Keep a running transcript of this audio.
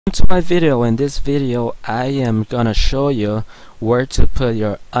Welcome to my video. In this video I am gonna show you where to put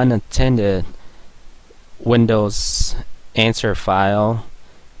your unattended Windows answer file,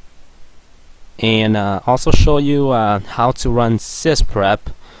 and also show you how to run Sysprep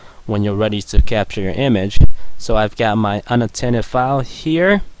when you're ready to capture your image. So I've got my unattended file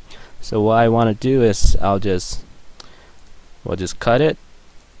here. So what I want to do is we'll just cut it,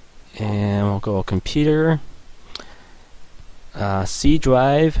 and we'll go computer, C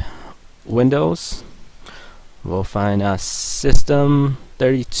drive, Windows. We'll find system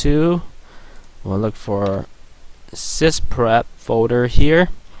 32. We'll look for Sysprep folder here.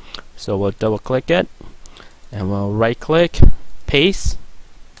 So we'll double click it, and we'll right click, paste,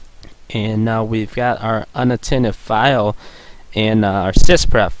 and now we've got our unattended file in our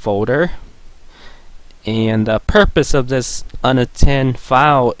Sysprep folder. And the purpose of this unattended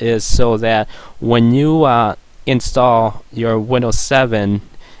file is so that when you install your Windows 7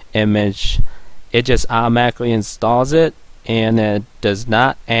 image, it just automatically installs it, and it does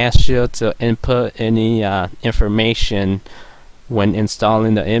not ask you to input any information when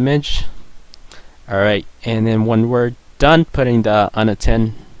installing the image. Alright, and then when we're done putting the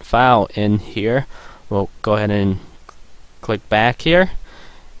unattended file in here, we'll go ahead and click back here,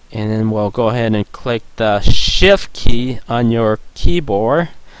 and then we'll go ahead and click the shift key on your keyboard,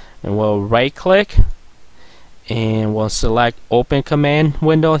 and we'll right click, and we'll select open command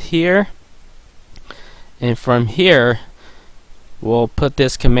window here, and from here we'll put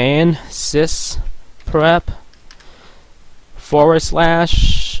this command sysprep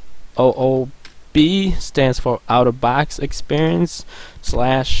 /OOB, stands for out of box experience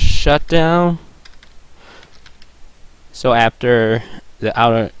 /shutdown. So after the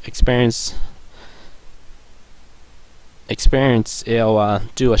outer experience it'll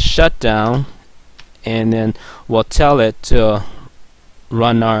do a shutdown, and then we'll tell it to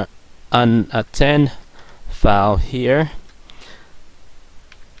run our unattended file here.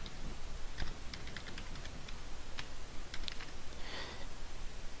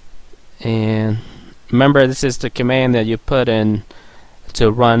 And remember, this is the command that you put in to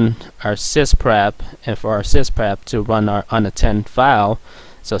run our Sysprep, and for our Sysprep to run our unattended file.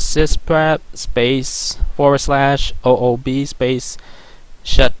 So Sysprep space /OOB space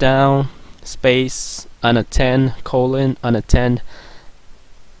shutdown space unattend unattend.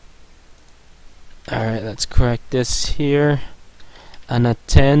 Alright, let's correct this here.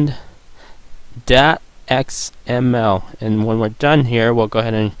 unattend.xml. And when we're done here, we'll go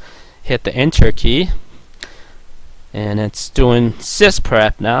ahead and hit the enter key, and it's doing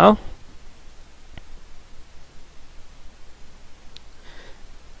Sysprep now.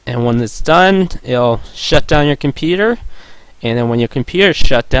 And when it's done, it'll shut down your computer, and then when your computer is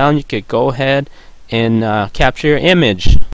shut down, you could go ahead and capture your image.